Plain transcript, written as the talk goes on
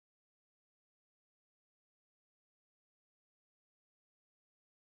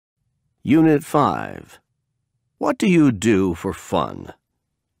Unit 5. What do you do for fun?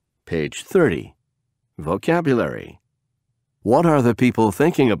 Page 30. Vocabulary. What are the people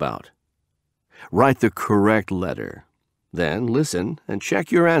thinking about? Write the correct letter. Then listen and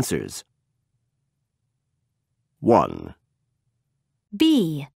check your answers. 1.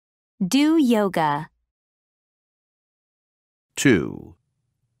 B. Do yoga. 2.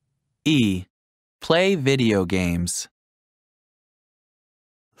 E. Play video games.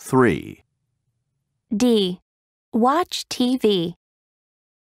 3. D. Watch TV.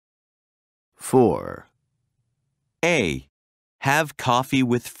 4. A. Have coffee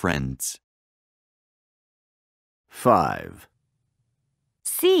with friends. 5.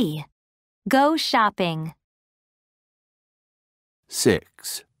 C. Go shopping.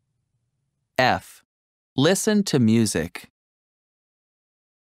 6. F. Listen to music.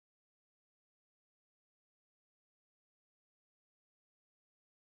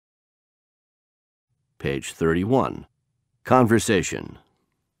 Page 31. Conversation.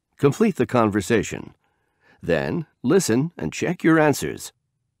 Complete the conversation. Then, listen and check your answers.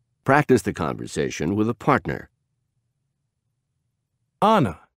 Practice the conversation with a partner.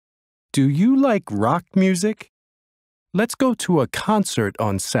 Anna, do you like rock music? Let's go to a concert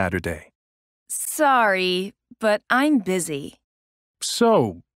on Saturday. Sorry, but I'm busy.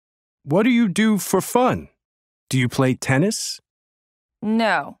 So, what do you do for fun? Do you play tennis?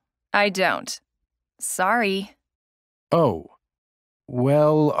 No, I don't. Sorry. Oh,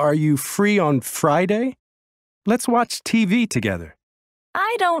 well, are you free on Friday? Let's watch TV together.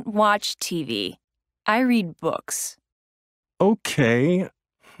 I don't watch TV. I read books. Okay.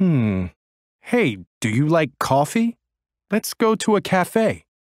 Hey, do you like coffee? Let's go to a cafe.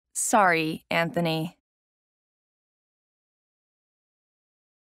 Sorry, Anthony.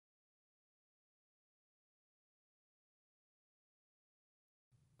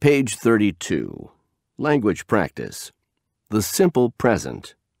 Page 32. Language practice. The simple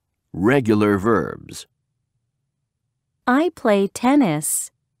present. Regular verbs. I play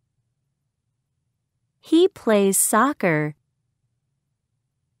tennis. He plays soccer.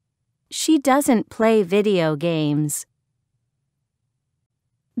 She doesn't play video games.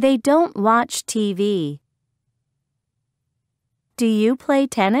 They don't watch TV. Do you play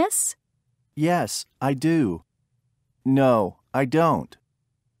tennis? Yes, I do. No, I don't.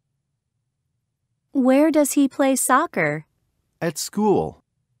 Where does he play soccer? At school.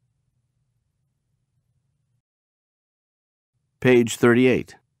 Page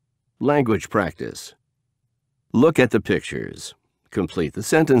 38. Language practice. Look at the pictures. Complete the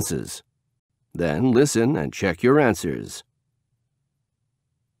sentences. Then listen and check your answers.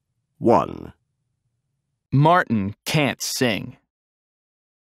 1. Martin can't sing.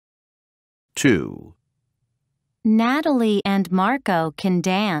 2. Natalie and Marco can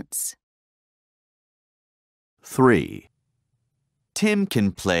dance. 3. Tim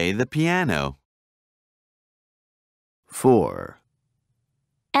can play the piano. 4.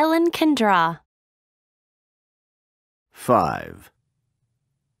 Ellen can draw. 5.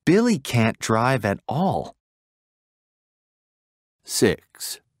 Billy can't drive at all.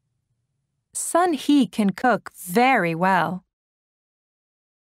 6. Son He can cook very well.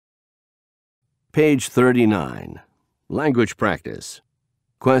 Page 39. Language practice.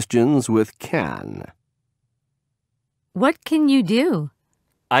 Questions with can. What can you do?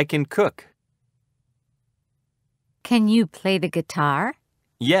 I can cook. Can you play the guitar?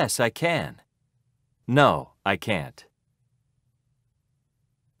 Yes, I can. No, I can't.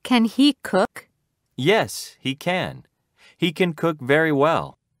 Can he cook? Yes, he can. He can cook very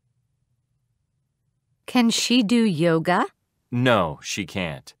well. Can she do yoga? No, she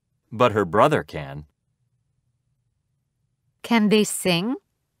can't. But her brother can. Can they sing?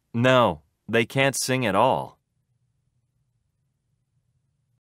 No, they can't sing at all.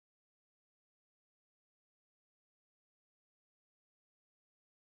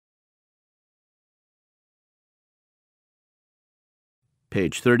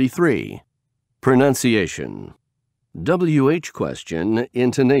 Page 33. Pronunciation. WH question,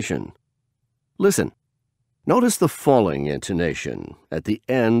 intonation. Listen. Notice the falling intonation at the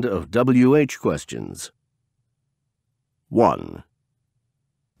end of WH questions. 1.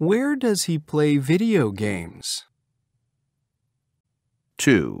 Where does he play video games?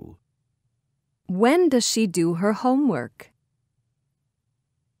 2. When does she do her homework?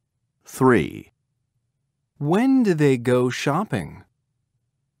 3. When do they go shopping?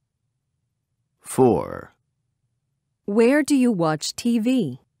 4. Where do you watch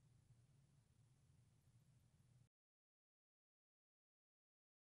TV?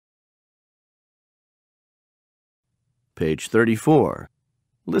 Page 34.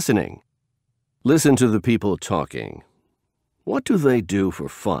 Listening. Listen to the people talking. What do they do for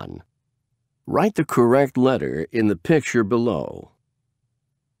fun? Write the correct letter in the picture below.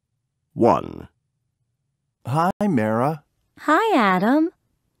 1. Hi, Mara. Hi, Adam.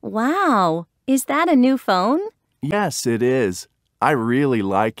 Wow, is that a new phone? Yes, it is. I really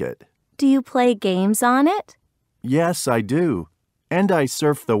like it. Do you play games on it? Yes, I do. And I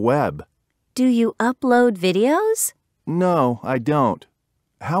surf the web. Do you upload videos? No, I don't.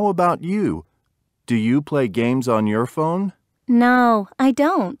 How about you? Do you play games on your phone? No, I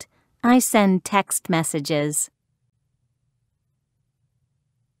don't. I send text messages.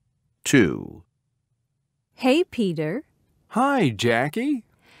 2. Hey, Peter. Hi, Jackie.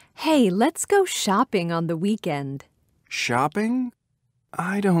 Hey, let's go shopping on the weekend. Shopping?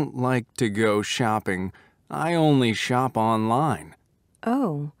 I don't like to go shopping. I only shop online.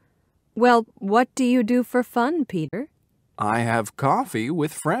 Oh. Well, what do you do for fun, Peter? I have coffee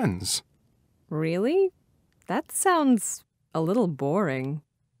with friends. Really? That sounds a little boring.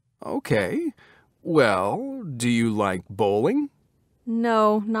 Okay. Well, do you like bowling?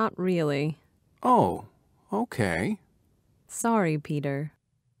 No, not really. Oh, okay. Sorry, Peter.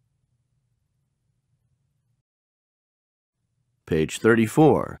 Page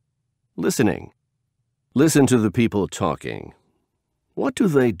 34. Listening. Listen to the people talking. What do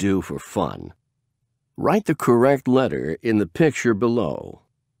they do for fun? Write the correct letter in the picture below.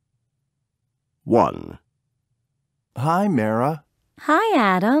 1. Hi, Mara. Hi,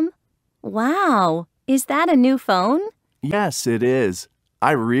 Adam. Wow, is that a new phone? Yes, it is.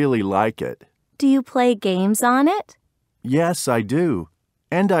 I really like it. Do you play games on it? Yes, I do.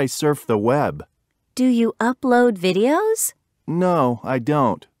 And I surf the web. Do you upload videos? No, I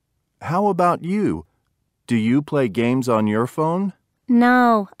don't. How about you? Do you play games on your phone?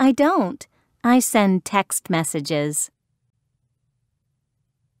 No, I don't. I send text messages.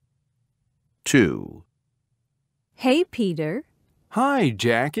 2. Hey, Peter. Hi,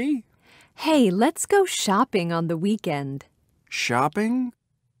 Jackie. Hey, let's go shopping on the weekend. Shopping?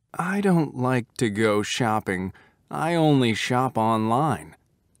 I don't like to go shopping. I only shop online.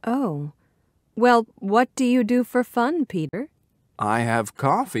 Oh. Well, what do you do for fun, Peter? I have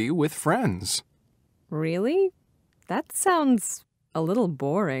coffee with friends. Really? That sounds a little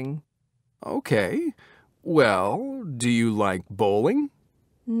boring. Okay. Well, do you like bowling?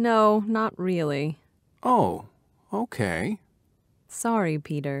 No, not really. Oh, okay. Sorry,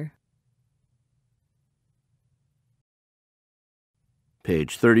 Peter.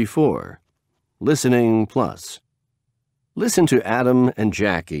 Page 34. Listening plus. Listen to Adam and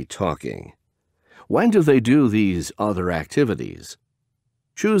Jackie talking. When do they do these other activities?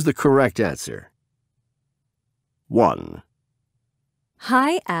 Choose the correct answer. 1.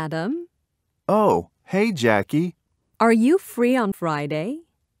 Hi, Adam. Oh, hey, Jackie. Are you free on Friday?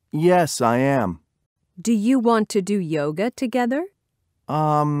 Yes, I am. Do you want to do yoga together?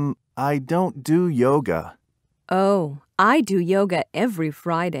 I don't do yoga. Oh, I do yoga every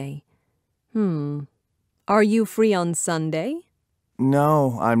Friday. Are you free on Sunday?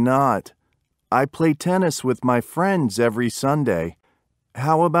 No, I'm not. I play tennis with my friends every Sunday.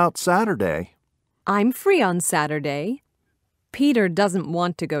 How about Saturday? I'm free on Saturday. Peter doesn't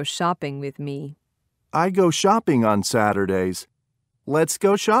want to go shopping with me. I go shopping on Saturdays. Let's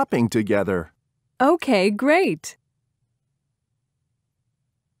go shopping together. Okay, great.